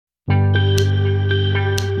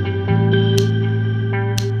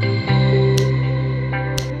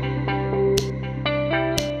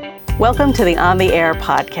Welcome to the On the Air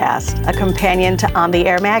podcast, a companion to On the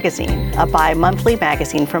Air magazine, a bi-monthly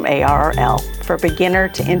magazine from ARRL for beginner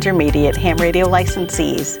to intermediate ham radio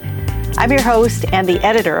licensees. I'm your host and the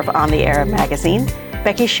editor of On the Air magazine,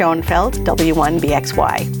 Becky Schoenfeld,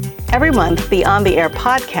 W1BXY. Every month, the On the Air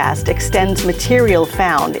podcast extends material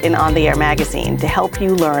found in On the Air magazine to help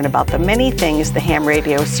you learn about the many things the ham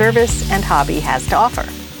radio service and hobby has to offer.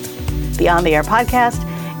 The On the Air podcast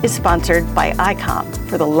is sponsored by ICOM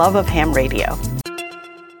for the love of ham radio.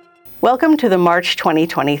 Welcome to the March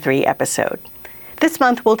 2023 episode. This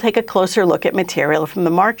month, we'll take a closer look at material from the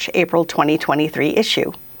March-April 2023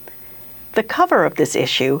 issue. The cover of this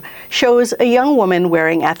issue shows a young woman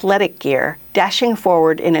wearing athletic gear, dashing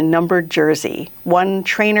forward in a numbered jersey, one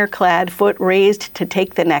trainer-clad foot raised to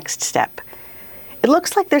take the next step. It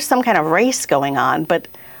looks like there's some kind of race going on, but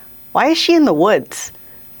why is she in the woods?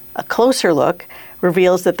 A closer look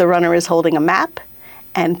reveals that the runner is holding a map,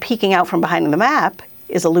 and peeking out from behind the map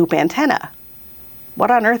is a loop antenna.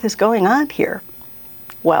 What on earth is going on here?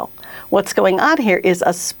 Well, what's going on here is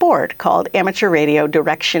a sport called Amateur Radio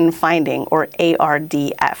Direction Finding, or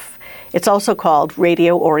ARDF. It's also called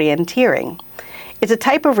radio orienteering. It's a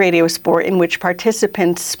type of radio sport in which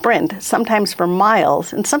participants sprint, sometimes for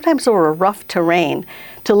miles and sometimes over rough terrain,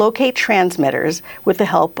 to locate transmitters with the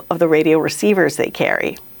help of the radio receivers they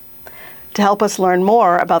carry. To help us learn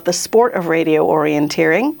more about the sport of radio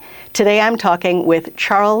orienteering, today I'm talking with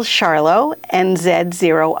Charles Charlo,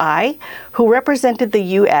 NZ0I, who represented the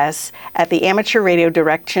U.S. at the Amateur Radio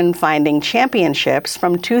Direction Finding Championships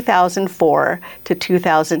from 2004 to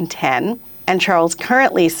 2010, and Charles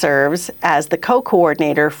currently serves as the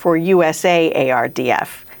co-coordinator for USA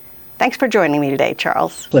ARDF. Thanks for joining me today,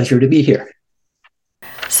 Charles. Pleasure to be here.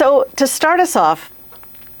 So, to start us off,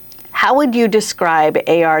 how would you describe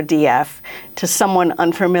ARDF to someone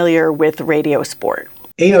unfamiliar with radio sport?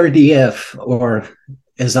 ARDF, or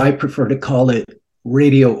as I prefer to call it,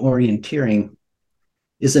 radio orienteering,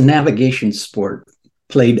 is a navigation sport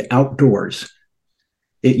played outdoors.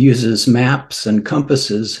 It uses maps and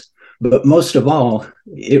compasses, but most of all,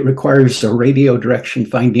 it requires a radio direction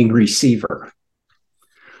finding receiver.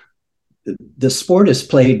 The sport is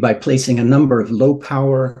played by placing a number of low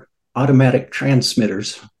power automatic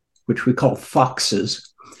transmitters, which we call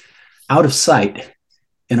foxes, out of sight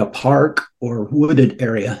in a park or wooded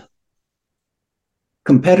area.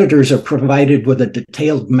 Competitors are provided with a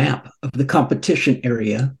detailed map of the competition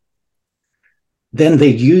area. Then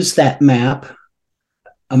they use that map,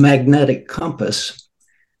 a magnetic compass,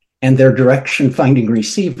 and their direction-finding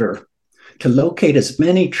receiver to locate as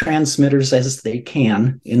many transmitters as they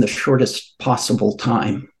can in the shortest possible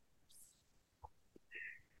time.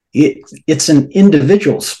 It's an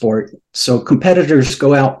individual sport, so competitors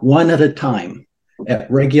go out one at a time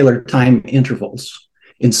at regular time intervals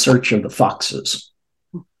in search of the foxes.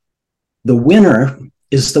 The winner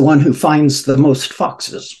is the one who finds the most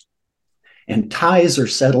foxes, and ties are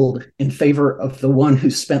settled in favor of the one who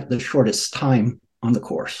spent the shortest time on the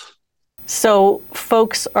course. So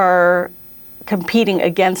folks are competing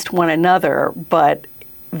against one another, but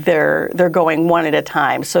they're going one at a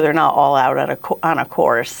time, so they're not all out on a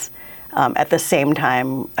course at the same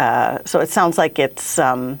time. So it sounds like it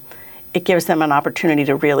gives them an opportunity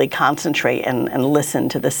to really concentrate and listen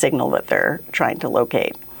to the signal that they're trying to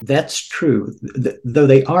locate. That's true, though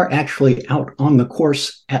they are actually out on the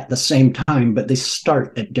course at the same time, but they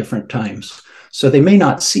start at different times. So they may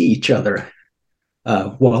not see each other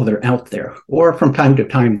while they're out there, or from time to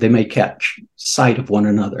time they may catch sight of one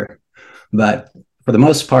another. But for the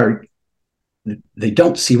most part, they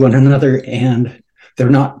don't see one another and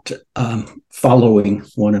they're not following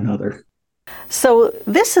one another. So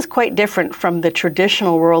this is quite different from the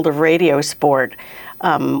traditional world of radio sport,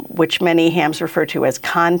 which many hams refer to as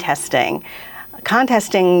contesting.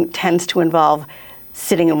 Contesting tends to involve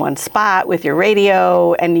sitting in one spot with your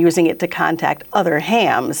radio and using it to contact other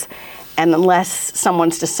hams. And unless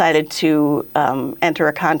someone's decided to enter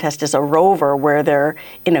a contest as a rover, where they're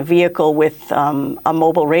in a vehicle with a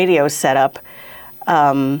mobile radio setup,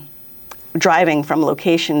 driving from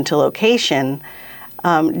location to location,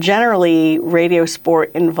 generally radio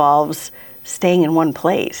sport involves staying in one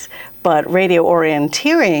place. But radio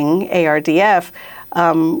orienteering, ARDF,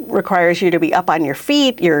 requires you to be up on your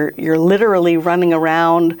feet. You're literally running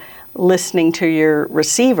around listening to your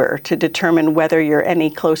receiver to determine whether you're any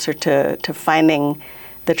closer to finding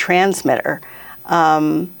the transmitter.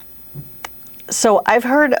 So I've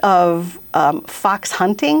heard of fox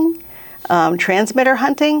hunting, transmitter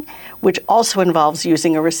hunting, which also involves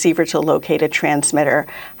using a receiver to locate a transmitter.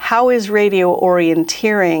 How is radio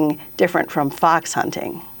orienteering different from fox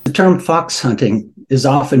hunting? The term fox hunting is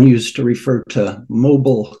often used to refer to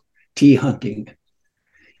mobile T hunting.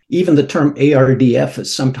 Even the term ARDF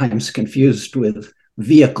is sometimes confused with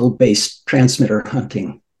vehicle-based transmitter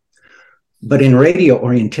hunting. But in radio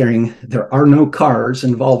orienteering, there are no cars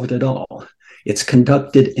involved at all. It's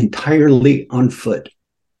conducted entirely on foot.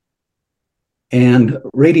 And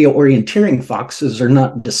radio orienteering foxes are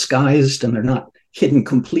not disguised and they're not hidden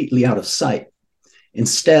completely out of sight.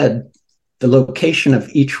 Instead, the location of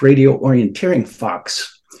each radio orienteering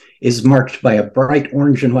fox is marked by a bright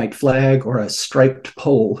orange and white flag or a striped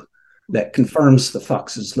pole that confirms the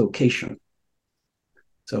fox's location.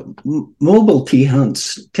 So mobile T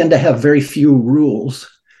hunts tend to have very few rules,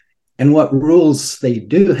 and what rules they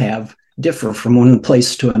do have differ from one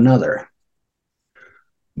place to another.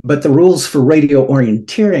 But the rules for radio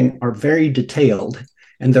orienteering are very detailed,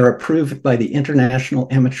 and they're approved by the International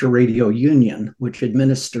Amateur Radio Union, which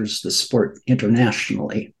administers the sport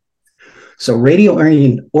internationally. So radio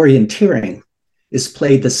orienteering is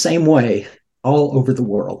played the same way all over the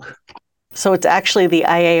world. So it's actually the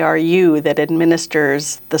IARU that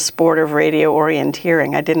administers the sport of radio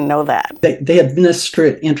orienteering. I didn't know that. They administer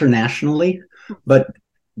it internationally, but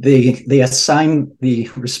they assign the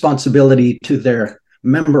responsibility to their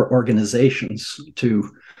member organizations to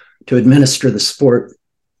administer the sport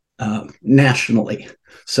nationally.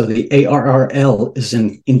 So the ARRL is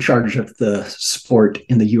in charge of the sport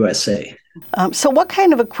in the USA. So what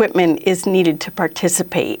kind of equipment is needed to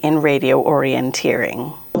participate in radio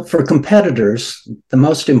orienteering? For competitors, the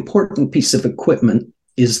most important piece of equipment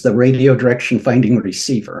is the radio direction finding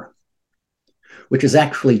receiver, which is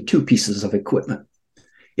actually two pieces of equipment.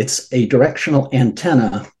 It's a directional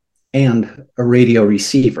antenna and a radio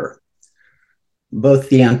receiver. Both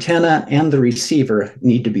the antenna and the receiver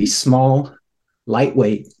need to be small,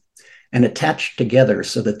 lightweight, and attached together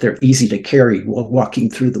so that they're easy to carry while walking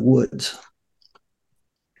through the woods.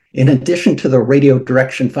 In addition to the radio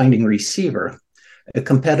direction finding receiver, a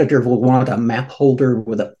competitor will want a map holder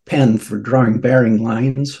with a pen for drawing bearing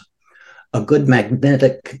lines, a good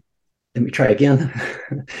magnetic, let me try again.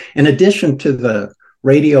 In addition to the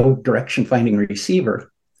radio direction finding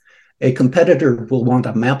receiver, a competitor will want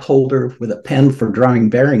a map holder with a pen for drawing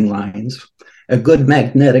bearing lines, a good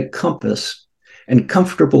magnetic compass, and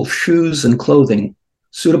comfortable shoes and clothing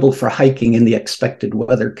suitable for hiking in the expected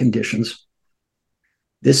weather conditions.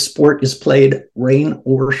 This sport is played rain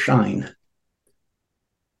or shine.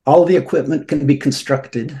 All the equipment can be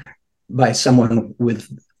constructed by someone with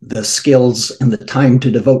the skills and the time to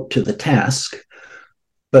devote to the task,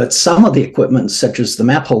 but some of the equipment, such as the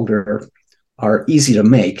map holder, are easy to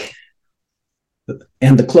make,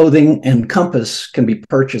 and the clothing and compass can be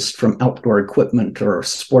purchased from outdoor equipment or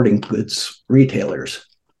sporting goods retailers.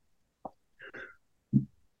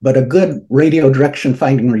 But a good radio direction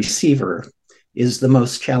finding receiver is the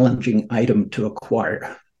most challenging item to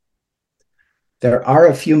acquire. There are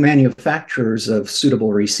a few manufacturers of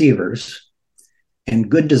suitable receivers, and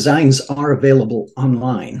good designs are available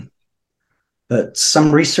online, but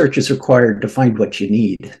some research is required to find what you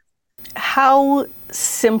need. How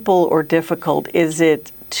simple or difficult is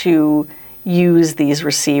it to use these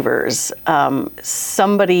receivers?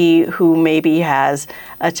 Somebody who maybe has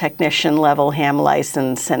a technician level ham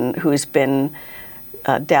license and who's been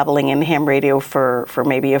dabbling in ham radio for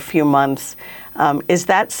maybe a few months, is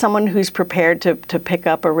that someone who's prepared to pick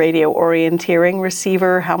up a radio orienteering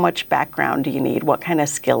receiver? How much background do you need? What kind of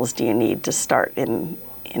skills do you need to start in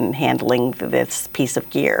handling this piece of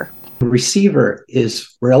gear? The receiver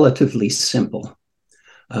is relatively simple.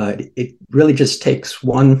 It really just takes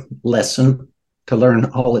one lesson to learn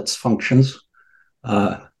all its functions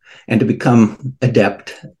and to become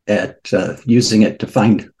adept at using it to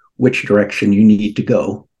find which direction you need to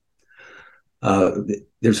go.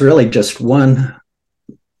 There's really just one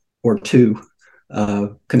or two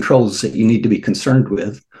controls that you need to be concerned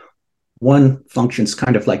with. One functions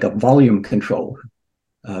kind of like a volume control.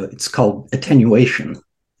 It's called attenuation.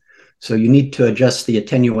 So you need to adjust the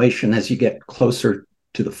attenuation as you get closer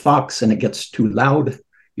to the fox and it gets too loud,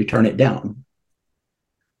 you turn it down,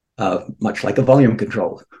 much like a volume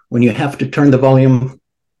control. When you have to turn the volume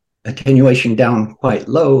attenuation down quite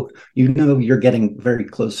low, you know you're getting very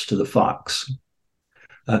close to the fox.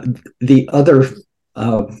 The other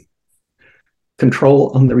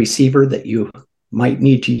control on the receiver that you might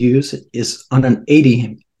need to use is on an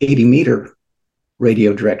 80 meter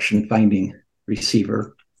radio direction finding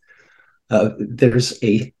receiver. There's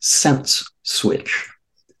a sense switch.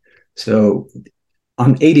 So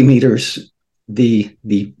on 80 meters, the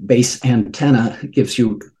base antenna gives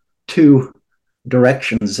you two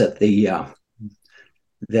directions that the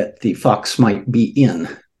fox might be in.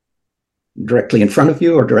 directly in front of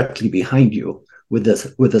you or directly behind you. With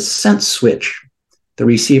a sense switch, the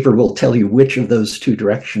receiver will tell you which of those two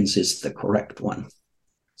directions is the correct one.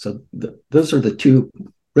 So those are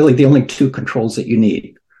really the only two controls that you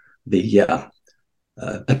need: the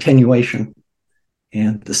attenuation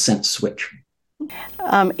and the sense switch.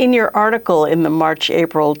 In your article in the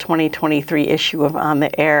March-April 2023 issue of On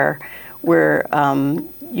the Air, where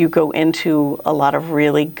you go into a lot of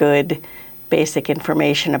really good basic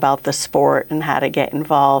information about the sport and how to get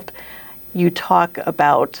involved, you talk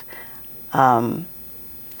about the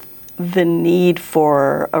need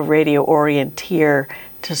for a radio orienteer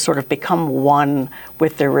to sort of become one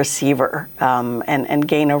with the receiver and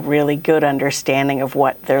gain a really good understanding of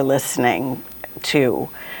what they're listening to.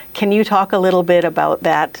 Can you talk a little bit about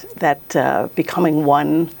that becoming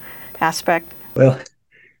one aspect? Well,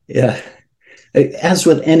 yeah. As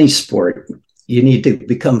with any sport, you need to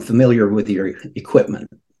become familiar with your equipment,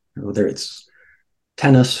 whether it's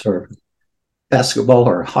tennis or basketball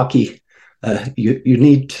or hockey. You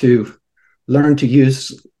need to learn to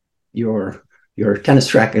use your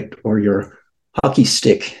tennis racket or your hockey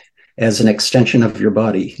stick as an extension of your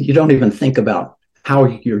body. You don't even think about how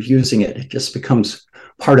you're using it. It just becomes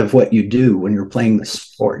part of what you do when you're playing the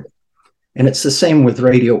sport. And it's the same with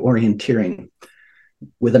radio orienteering.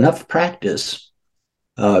 With enough practice,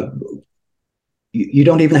 you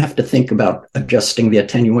don't even have to think about adjusting the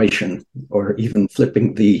attenuation or even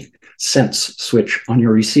flipping the sense switch on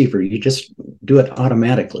your receiver. You just do it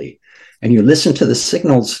automatically. And you listen to the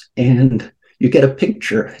signals and you get a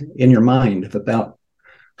picture in your mind about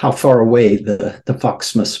how far away the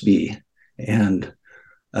fox must be. And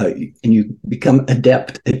you become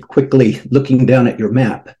adept at quickly looking down at your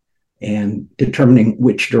map and determining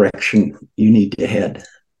which direction you need to head.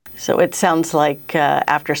 So it sounds like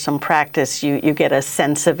after some practice, you get a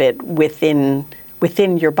sense of it within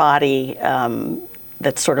your body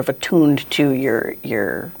that's sort of attuned to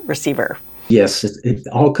your receiver. Yes, it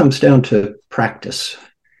all comes down to practice.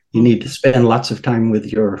 You need to spend lots of time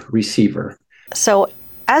with your receiver. So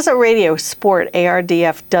as a radio sport,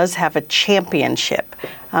 ARDF does have a championship.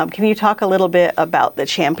 Can you talk a little bit about the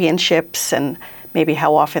championships and maybe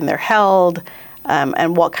how often they're held,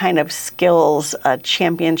 and what kind of skills a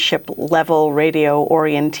championship level radio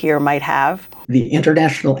orienteer might have? The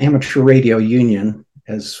International Amateur Radio Union,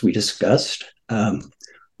 as we discussed,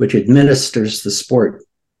 which administers the sport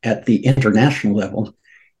at the international level,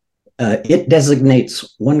 it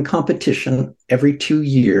designates one competition every 2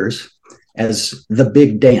 years as the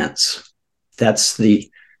big dance. That's the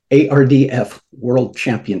ARDF World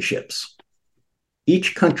Championships.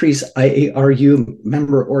 Each country's IARU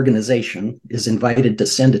member organization is invited to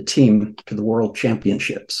send a team to the World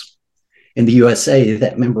Championships. In the USA,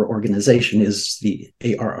 that member organization is the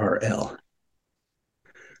ARRL.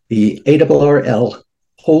 The ARRL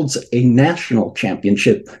holds a national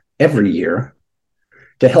championship every year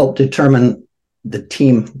to help determine the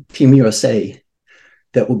Team USA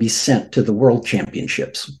that will be sent to the World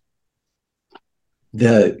Championships.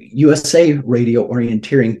 The USA Radio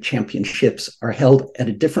Orienteering Championships are held at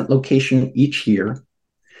a different location each year,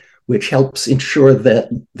 which helps ensure that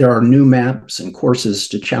there are new maps and courses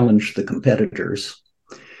to challenge the competitors.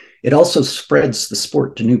 It also spreads the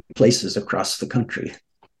sport to new places across the country.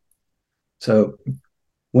 So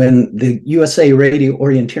when the USA Radio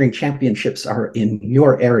Orienteering Championships are in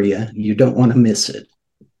your area, you don't want to miss it.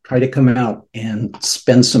 Try to come out and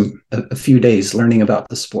spend a few days learning about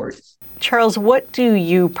the sport. Charles, what do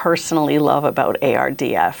you personally love about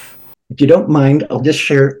ARDF? If you don't mind, I'll just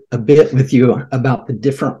share a bit with you about the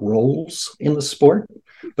different roles in the sport,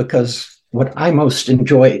 because what I most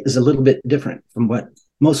enjoy is a little bit different from what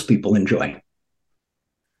most people enjoy.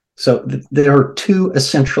 So there are two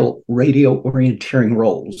essential radio orienteering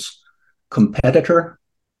roles: competitor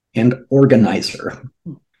and organizer.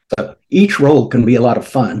 So each role can be a lot of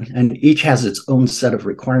fun, and each has its own set of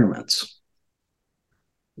requirements.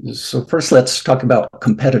 So first, let's talk about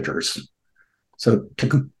competitors. So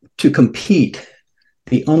to compete,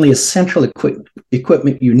 the only essential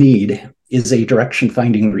equipment you need is a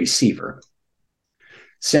direction-finding receiver.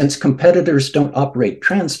 Since competitors don't operate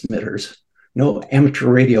transmitters, no amateur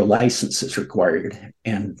radio license is required,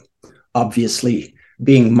 and obviously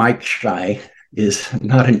being mic shy is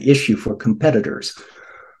not an issue for competitors.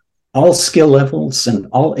 All skill levels and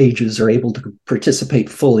all ages are able to participate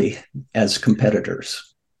fully as competitors.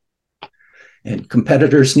 And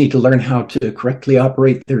competitors need to learn how to correctly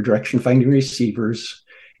operate their direction-finding receivers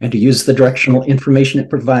and to use the directional information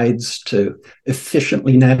it provides to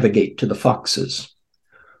efficiently navigate to the foxes.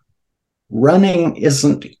 Running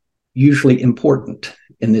isn't usually important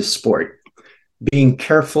in this sport. Being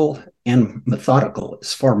careful and methodical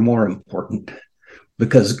is far more important,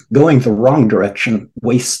 because going the wrong direction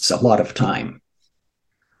wastes a lot of time.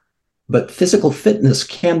 But physical fitness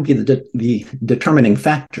can be the determining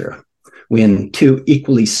factor when two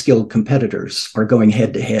equally skilled competitors are going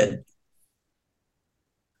head to head.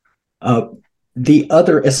 The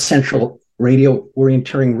other essential radio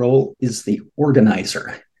orienteering role is the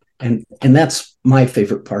organizer, and that's my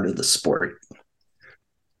favorite part of the sport.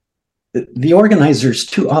 The organizer is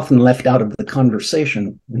too often left out of the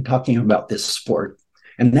conversation when talking about this sport,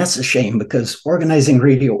 and that's a shame, because organizing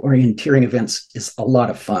radio orienteering events is a lot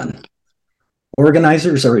of fun.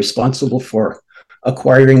 Organizers are responsible for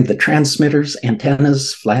acquiring the transmitters,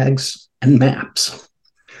 antennas, flags, and maps.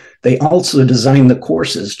 They also design the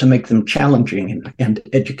courses to make them challenging and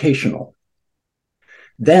educational.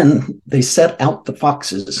 Then they set out the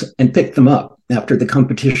foxes and pick them up after the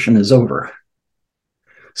competition is over.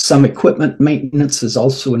 Some equipment maintenance is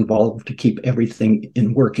also involved to keep everything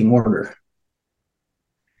in working order.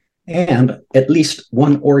 And at least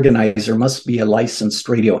one organizer must be a licensed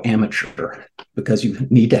radio amateur, because you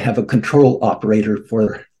need to have a control operator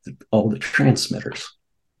for all the transmitters.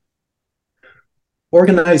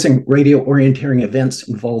 Organizing radio orienteering events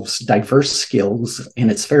involves diverse skills, and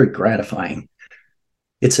it's very gratifying.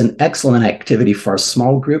 It's an excellent activity for a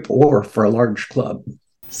small group or for a large club.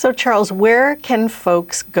 So Charles, where can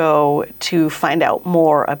folks go to find out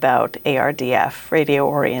more about ARDF, radio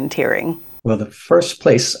orienteering? Well, the first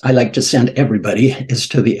place I like to send everybody is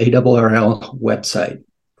to the ARRL website.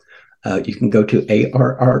 You can go to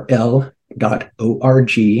arrl.org/RO,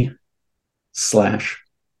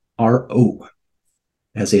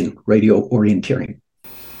 as in radio orienteering.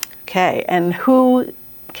 Okay, and who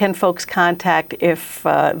can folks contact if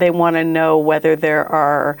they want to know whether there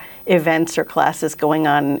are events or classes going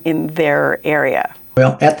on in their area?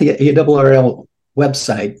 Well, at the ARRL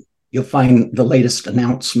website, you'll find the latest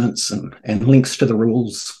announcements and links to the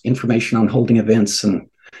rules, information on holding events, and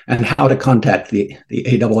how to contact the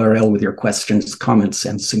ARRL with your questions, comments,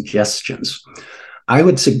 and suggestions. I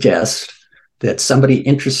would suggest that somebody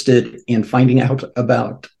interested in finding out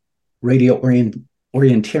about radio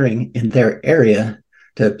orienteering in their area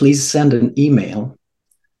to please send an email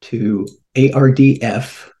to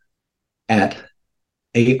ardf@arrl.org.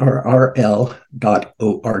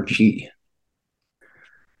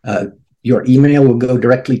 Your email will go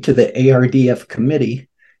directly to the ARDF committee,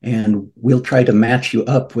 and we'll try to match you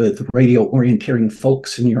up with radio orienteering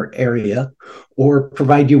folks in your area, or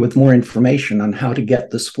provide you with more information on how to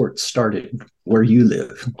get the sport started where you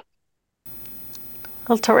live.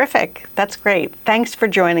 Well, terrific. That's great. Thanks for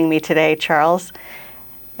joining me today, Charles,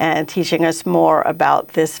 and teaching us more about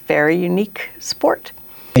this very unique sport.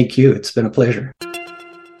 Thank you. It's been a pleasure.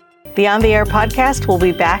 The On the Air podcast will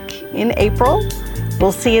be back in April.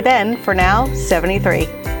 We'll see you then. For now, 73.